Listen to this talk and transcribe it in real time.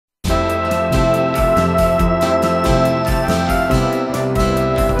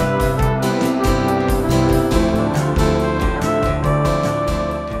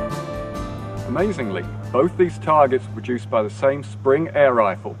Amazingly, both these targets were produced by the same Spring air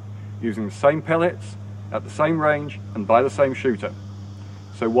rifle, using the same pellets, at the same range, and by the same shooter.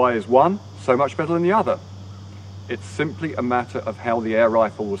 So why is one so much better than the other? It's simply a matter of how the air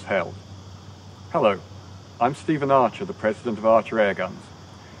rifle was held. Hello, I'm Stephen Archer, the president of Archer Airguns.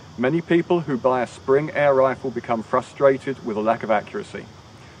 Many people who buy a Spring air rifle become frustrated with a lack of accuracy.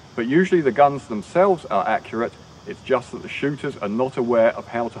 But usually the guns themselves are accurate, it's just that the shooters are not aware of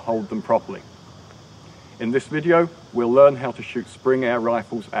how to hold them properly. In this video, we'll learn how to shoot Spring air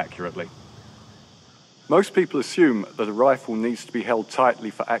rifles accurately. Most people assume that a rifle needs to be held tightly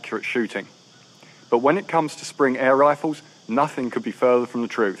for accurate shooting. But when it comes to Spring air rifles, nothing could be further from the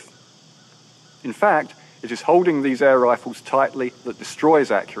truth. In fact, it is holding these air rifles tightly that destroys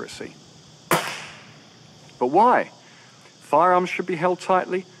accuracy. But why? Firearms should be held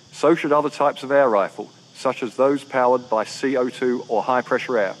tightly, so should other types of air rifle, such as those powered by CO2 or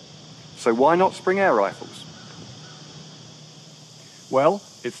high-pressure air. So why not Spring air rifles? Well,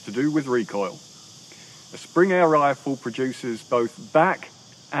 it's to do with recoil. A Spring air rifle produces both back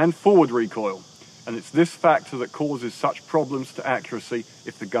and forward recoil, and it's this factor that causes such problems to accuracy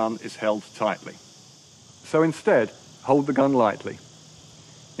if the gun is held tightly. So instead, hold the gun lightly.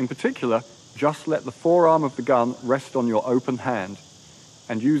 In particular, just let the forearm of the gun rest on your open hand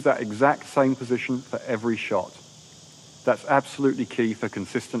and use that exact same position for every shot. That's absolutely key for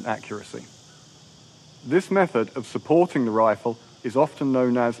consistent accuracy. This method of supporting the rifle is often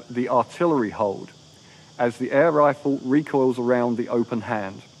known as the artillery hold, as the air rifle recoils around the open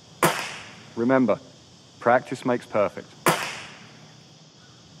hand. Remember, practice makes perfect.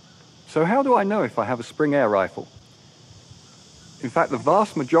 So how do I know if I have a Spring air rifle? In fact, the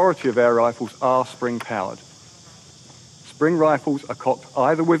vast majority of air rifles are spring-powered. Spring rifles are cocked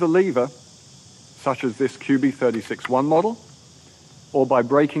either with a lever, such as this QB36-1 model, or by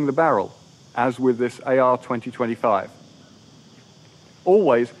breaking the barrel, as with this AR-2025.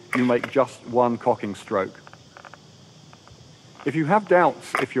 Always, you make just one cocking stroke. If you have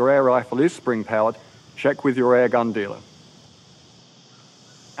doubts if your air rifle is spring-powered, check with your airgun dealer.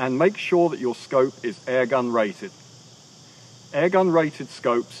 And make sure that your scope is airgun rated. Airgun rated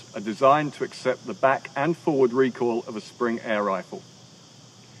scopes are designed to accept the back and forward recoil of a Spring air rifle.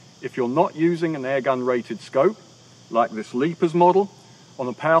 If you're not using an airgun rated scope, like this Leapers model, on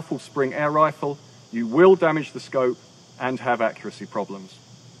a powerful Spring air rifle, you will damage the scope and have accuracy problems.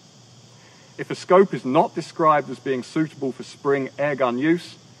 If a scope is not described as being suitable for Spring airgun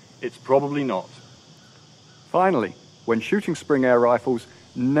use, it's probably not. Finally, when shooting Spring air rifles,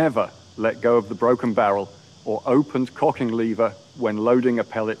 never let go of the broken barrel or opened cocking lever when loading a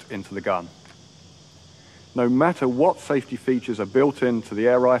pellet into the gun. No matter what safety features are built into the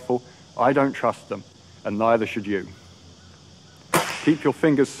air rifle, I don't trust them, and neither should you. Keep your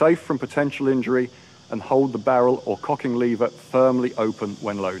fingers safe from potential injury and hold the barrel or cocking lever firmly open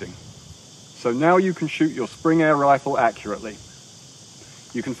when loading. So now you can shoot your Spring air rifle accurately.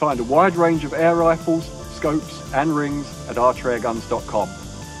 You can find a wide range of air rifles, scopes and rings at archerairguns.com.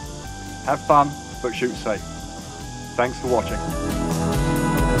 Have fun, but shoot safe. Thanks for watching.